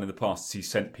has done in the past is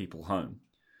he's sent people home.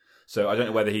 So I don't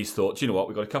know whether he's thought, you know what,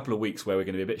 we've got a couple of weeks where we're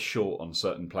going to be a bit short on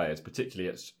certain players,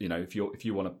 particularly if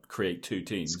you want to create 2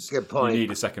 teams, you need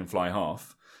a second fly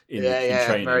half in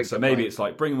training. So maybe it's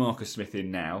like bring Marcus Smith in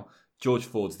now. George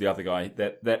Ford's the other guy.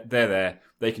 They're there.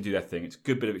 They can do their thing. It's a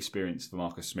good bit of experience for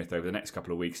Marcus Smith over the next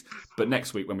couple of weeks. But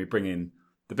next week when we bring in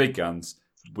the big guns,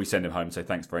 we send him home and say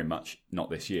thanks very much. Not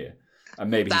this year. And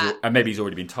maybe he's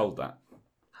already been told that.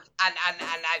 And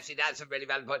actually, that's a really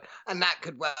valid point. And that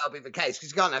could well be the case,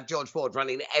 because you can't have George Ford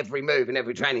running every move in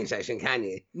every training session, can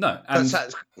you? No. And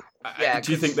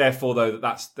do you think, therefore, though,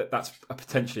 that's a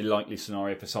potentially likely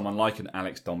scenario for someone like an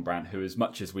Alex Dombrandt, who, as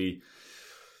much as we,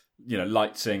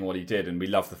 liked seeing what he did, and we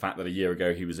love the fact that a year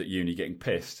ago he was at uni getting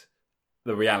pissed,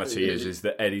 the reality is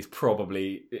that Eddie's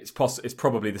probably it's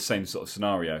probably the same sort of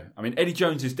scenario. I mean, Eddie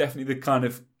Jones is definitely the kind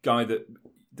of guy that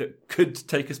could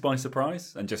take us by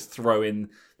surprise and just throw in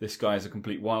this guy as a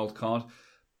complete wild card.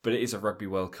 but it is a Rugby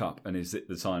World Cup, and is it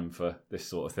the time for this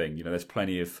sort of thing? There's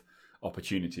plenty of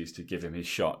opportunities to give him his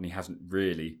shot, and he hasn't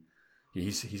really.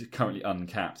 He's currently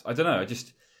uncapped. I don't know.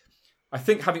 I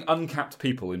think having uncapped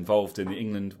people involved in the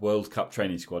England World Cup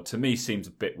training squad to me seems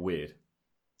a bit weird.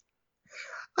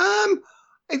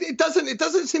 It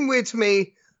doesn't seem weird to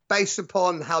me based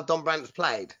upon how Don Brandt's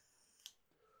played.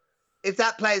 If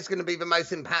that player is going to be the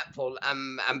most impactful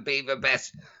and be the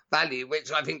best value,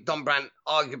 which I think Don Brandt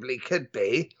arguably could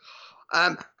be.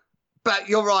 But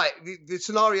you're right. The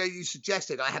scenario you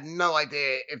suggested, I have no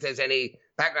idea if there's any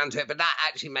background to it, but that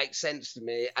actually makes sense to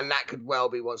me, and that could well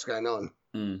be what's going on.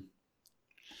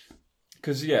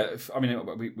 Because,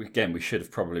 we should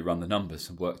have probably run the numbers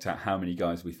and worked out how many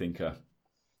guys we think are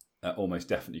almost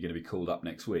definitely going to be called up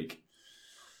next week.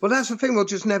 Well, that's the thing. We'll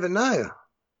just never know.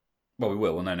 Well, we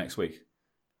will. We'll know next week.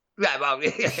 Yeah, well,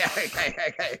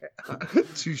 okay.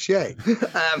 Touché.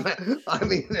 I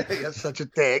mean, you're such a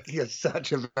dick. You're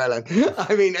such a villain.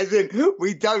 I mean, as in,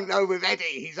 we don't know with Eddie.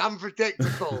 He's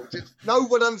unpredictable. Just know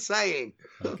what I'm saying.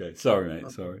 Okay, sorry,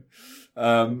 mate. Sorry.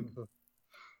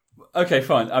 Okay,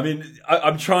 fine. I mean,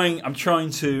 I'm trying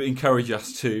to encourage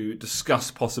us to discuss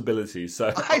possibilities.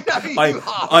 So I know you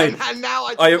are, and now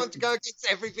I just want to go against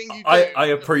everything you do. I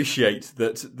appreciate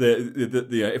that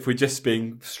the if we're just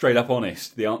being straight up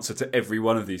honest, the answer to every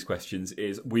one of these questions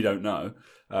is we don't know.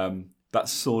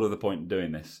 That's sort of the point of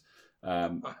doing this.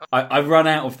 I've run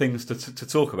out of things to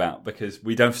talk about because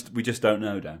we just don't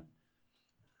know, Dan.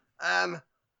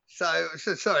 So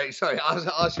sorry.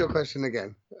 I'll ask your question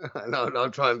again. No,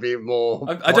 I'll try and be more.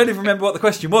 I don't even remember what the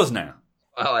question was now.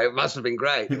 Oh, it must have been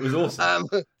great. It was awesome.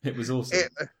 It was awesome.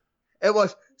 It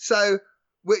was. So,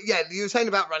 you were saying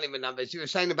about running the numbers. You were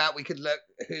saying about we could look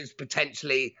who's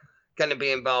potentially going to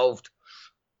be involved.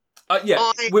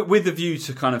 With the view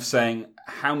to kind of saying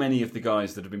how many of the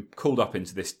guys that have been called up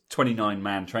into this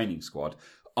 29-man training squad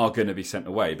are going to be sent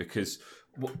away, because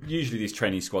usually these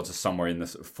training squads are somewhere in the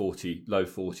sort of low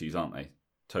 40s, aren't they?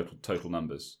 Total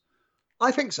numbers.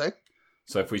 I think so.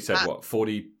 So if we said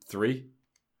 43?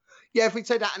 Yeah, if we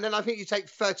say that, and then I think you take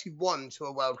 31 to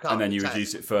a World Cup. And then you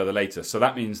reduce it further later. So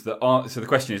that means that... So the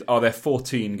question is, are there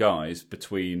 14 guys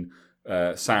between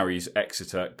Sarries,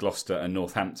 Exeter, Gloucester and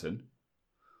Northampton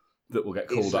that will get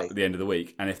called up at the end of the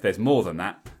week? And if there's more than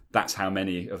that, that's how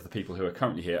many of the people who are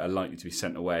currently here are likely to be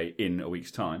sent away in a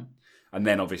week's time. And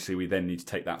then obviously we then need to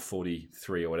take that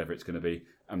 43 or whatever it's going to be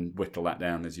and whittle that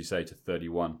down, as you say, to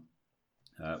 31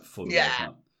 for the World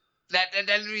Cup. That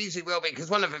easily will be, because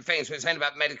one of the things we're saying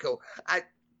about medical,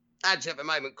 actually at the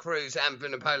moment, Cruz and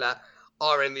Vunipola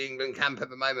are in the England camp at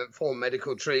the moment for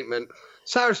medical treatment.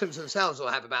 Saracens themselves will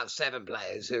have about 7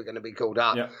 players who are going to be called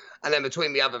up. Yep. And then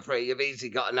between the other 3, you've easily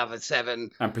got another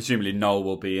 7. And presumably Noel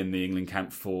will be in the England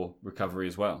camp for recovery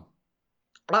as well.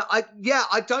 I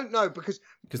don't know, because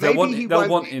they'll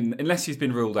want him, unless he's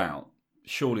been ruled out,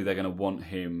 surely they're going to want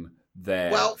him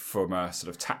there from a sort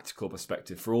of tactical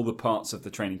perspective for all the parts of the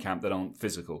training camp that aren't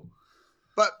physical.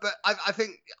 But I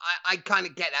think I kind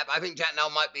of get that, but I think Jack Nowell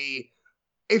might be,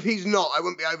 if he's not, I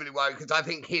wouldn't be overly worried, because I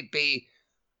think he'd be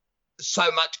so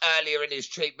much earlier in his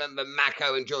treatment than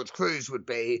Mako and George Cruz would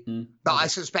be. But I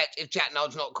suspect if Jack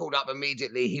Nowell's not called up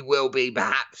immediately, he will be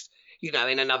perhaps,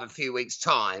 in another few weeks'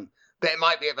 time. But it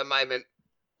might be at the moment,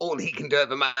 all he can do at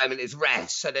the moment is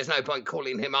rest. So there's no point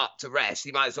calling him up to rest.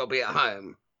 He might as well be at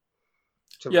home.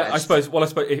 Rest. I suppose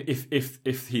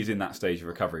if he's in that stage of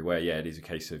recovery where, it is a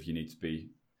case of you need to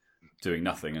be doing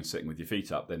nothing and sitting with your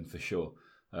feet up, then for sure.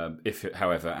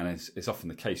 However, and it's often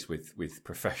the case with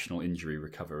professional injury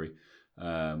recovery,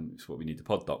 it's what we need the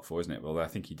pod doc for, isn't it? Well, I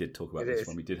think he did talk about this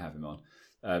when we did have him on.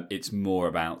 It's more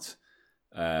about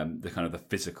the kind of the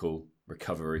physical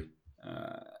recovery.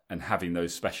 And having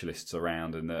those specialists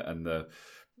around, and the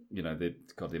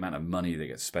amount of money that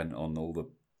gets spent on all the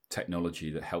technology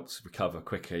that helps recover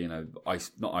quicker.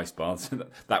 Not ice baths.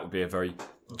 That would be a very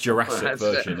Jurassic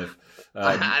version of.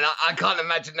 And I can't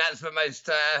imagine that's the most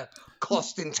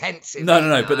cost intensive.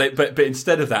 No. But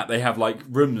instead of that, they have like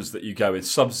rooms that you go in,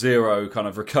 sub-zero kind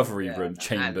of recovery room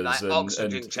chambers and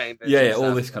oxygen chambers. Yeah,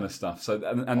 all this kind of stuff. So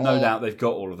and no doubt they've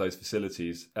got all of those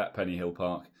facilities at Penny Hill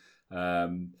Park.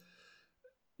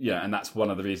 And that's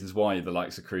one of the reasons why the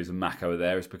likes of Cruz and Mako are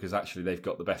there, is because actually they've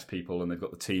got the best people, and they've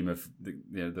got the team of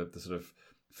the sort of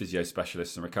physio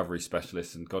specialists and recovery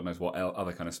specialists and God knows what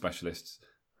other kind of specialists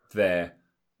there,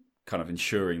 kind of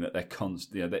ensuring that they're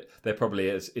they're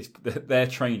probably their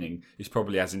training is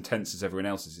probably as intense as everyone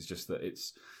else's. It's just that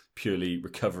it's purely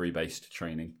recovery based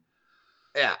training.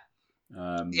 Yeah.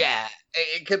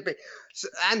 It could be. So,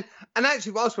 and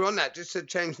actually, whilst we're on that, just to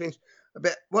change things a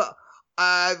bit,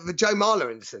 The Joe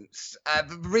Marler instance.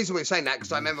 The reason we're saying that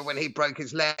because I remember when he broke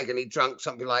his leg and he drank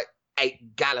something like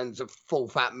 8 gallons of full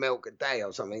fat milk a day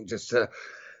or something just to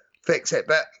fix it.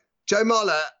 But Joe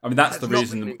Marler. I mean, that's the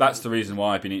reason. That's the reason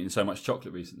why I've been eating so much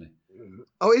chocolate recently.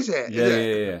 Oh, is it?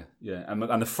 Yeah.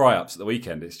 And the fry ups at the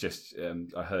weekend. It's just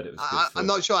I heard it was good. I'm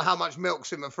not sure how much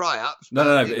milk's in the fry ups.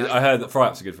 No. I heard that fry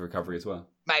ups are good for recovery as well.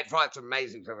 Mate, fry ups are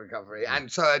amazing for recovery,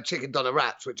 and so are chicken doner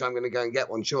wraps, which I'm going to go and get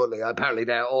one shortly. Apparently,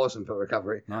 they're awesome for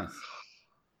recovery. Nice.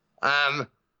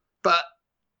 But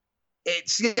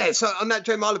it's So on that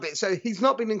Joe Marler bit, so he's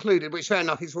not been included, which fair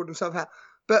enough. He's ruled himself out,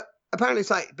 but apparently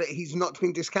it's like, but he's not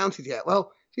been discounted yet.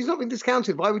 Well, if he's not been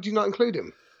discounted, why would you not include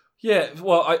him? Yeah,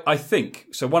 well, I think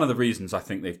so. One of the reasons I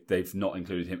think they've not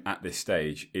included him at this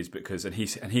stage is because, and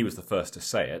he was the first to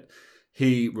say it,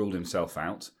 he ruled himself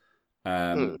out,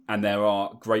 and there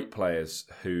are great players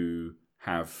who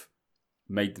have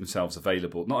made themselves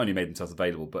available. Not only made themselves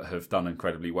available, but have done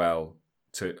incredibly well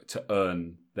to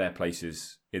earn their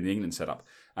places in the England setup.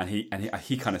 And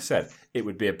he kind of said it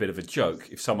would be a bit of a joke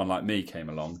if someone like me came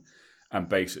along and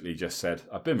basically just said,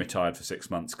 I've been retired for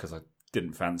 6 months because I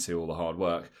didn't fancy all the hard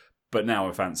work. But now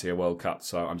I fancy a World Cup,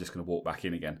 so I'm just going to walk back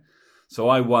in again. So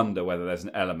I wonder whether there's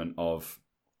an element of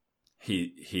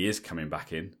he is coming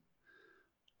back in,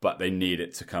 but they need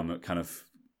it to come at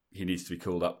he needs to be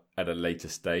called up at a later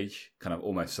stage, kind of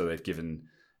almost so they've given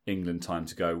England time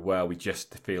to go, well, we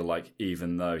just feel like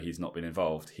even though he's not been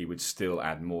involved, he would still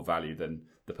add more value than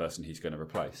the person he's going to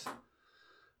replace.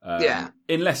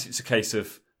 Unless it's a case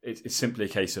of, it's simply a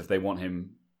case of they want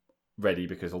him ready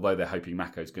because although they're hoping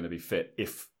Mako's going to be fit,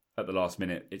 if at the last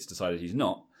minute it's decided he's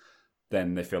not,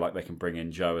 then they feel like they can bring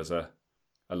in Joe as a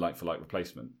like-for-like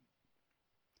replacement.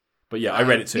 But yeah, I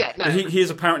read it too. Yeah, no. He is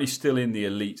apparently still in the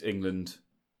elite England,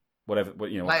 whatever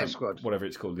squad, whatever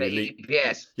it's called. The elite.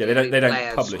 Yes. Yeah, they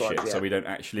don't publish it, so we don't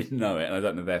actually know it, and I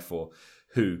don't know therefore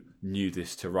who knew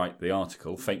this to write the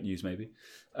article. Fake news maybe.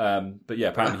 But yeah,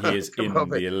 apparently he is in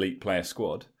the elite player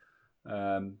squad,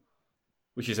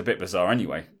 which is a bit bizarre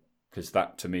anyway. Because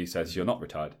that, to me, says you're not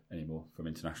retired anymore from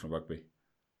international rugby.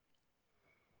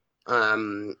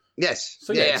 Yes.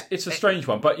 So, it's a strange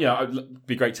one. But, it'd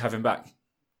be great to have him back.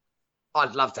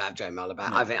 I'd love to have Joe Marler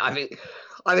back. Yeah. I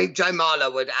think Joe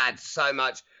Marler would add so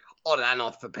much on and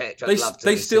off the pitch.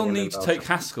 They still need to take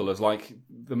Haskell as, like,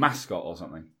 the mascot or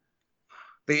something.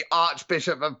 The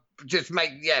Archbishop of...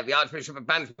 the Archbishop of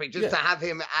Banterbury. To have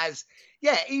him as...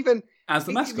 Yeah, even... As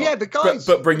the mascot. Yeah, the guys...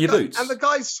 But bring your boots. And the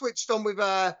guys switched on with...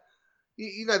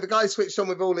 the guy switched on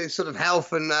with all his sort of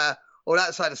health and all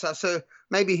that side of stuff. So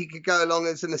maybe he could go along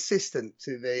as an assistant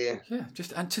to the.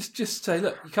 Just say,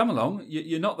 look, you come along.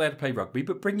 You're not there to play rugby,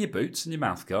 but bring your boots and your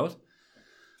mouth guard.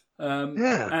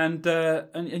 And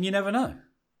you never know.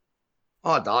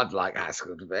 I'd like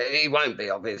Haskell to be. He won't be,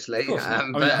 obviously.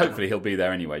 Hopefully he'll be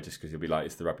there anyway, just because he'll be like,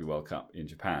 it's the Rugby World Cup in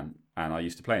Japan, and I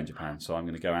used to play in Japan, so I'm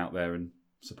going to go out there and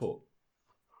support.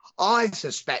 I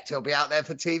suspect he'll be out there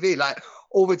for TV. Like,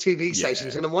 all the TV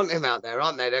stations are going to want him out there,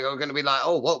 aren't they? They're going to be like,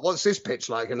 oh, what's this pitch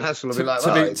like? And Haskell will be like,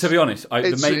 to be honest,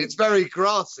 it's very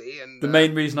grassy. And the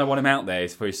main reason I want him out there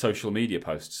is for his social media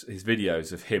posts, his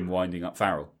videos of him winding up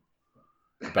Farrell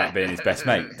about being his best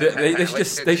mate. They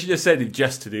should just send him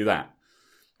just to do that.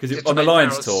 Because on the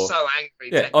Lions tour, so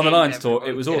angry on the Lions tour,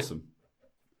 it was awesome.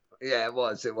 Yeah, it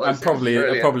was. And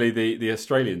probably the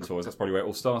Australian tours. That's probably where it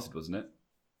all started, wasn't it?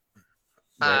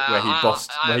 Where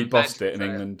he bossed it and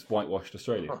England whitewashed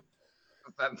Australia.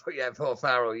 Yeah, poor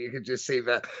Farrell. You could just see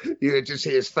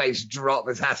his face drop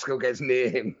as Haskell gets near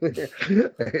him. They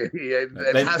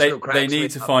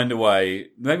need to find a way.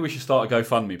 Maybe we should start a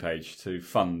GoFundMe page to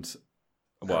fund.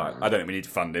 Well, I don't think we need to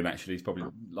fund him. Actually, he's probably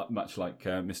much like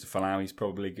Mr. Falau. He's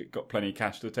probably got plenty of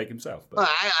cash to take himself. But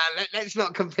let's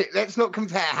not compare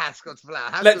Haskell to Falau.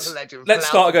 Haskell's a legend. Let's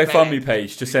start a GoFundMe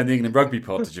page to send the England Rugby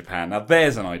Pod to Japan. Now,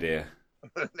 there's an idea.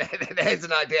 There's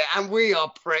an idea, and we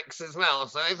are pricks as well.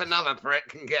 So if another prick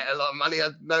can get a lot of money,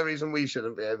 there's no reason we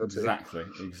shouldn't be able to. Exactly.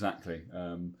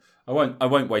 I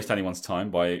won't waste anyone's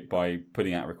time by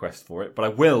putting out a request for it, but I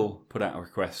will put out a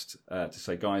request to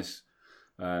say, guys,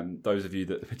 those of you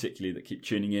that particularly that keep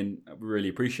tuning in, we really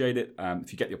appreciate it.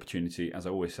 If you get the opportunity, as I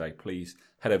always say, please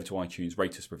head over to iTunes,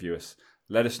 rate us, review us.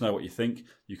 Let us know what you think.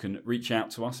 You can reach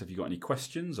out to us if you've got any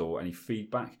questions or any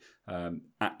feedback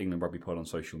at England Rugby Pod on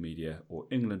social media or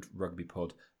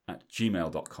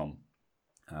englandrugbypod@gmail.com.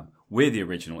 We're the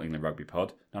original England Rugby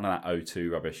Pod. None of that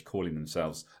O2 rubbish calling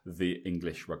themselves the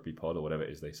English Rugby Pod or whatever it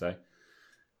is they say.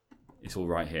 It's all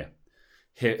right here.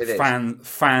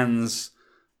 Fans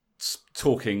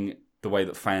talking the way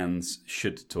that fans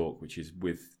should talk, which is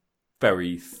with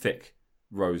very thick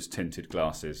rose-tinted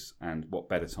glasses. And what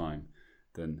better time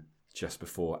than just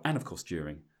before, and of course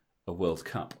during a World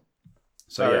Cup.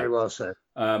 So Very well said.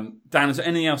 Dan, is there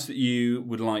anything else that you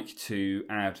would like to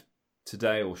add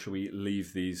today, or shall we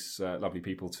leave these lovely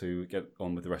people to get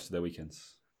on with the rest of their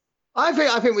weekends? I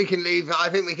think we can leave. I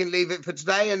think we can leave it for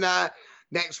today, and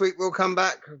next week we'll come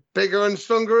back bigger and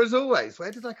stronger as always.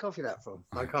 Where did I copy that from?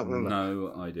 I can't remember.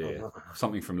 No idea.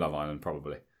 Something from Love Island,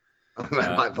 probably.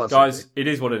 Guys, it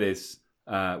is what it is.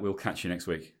 We'll catch you next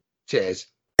week. Cheers.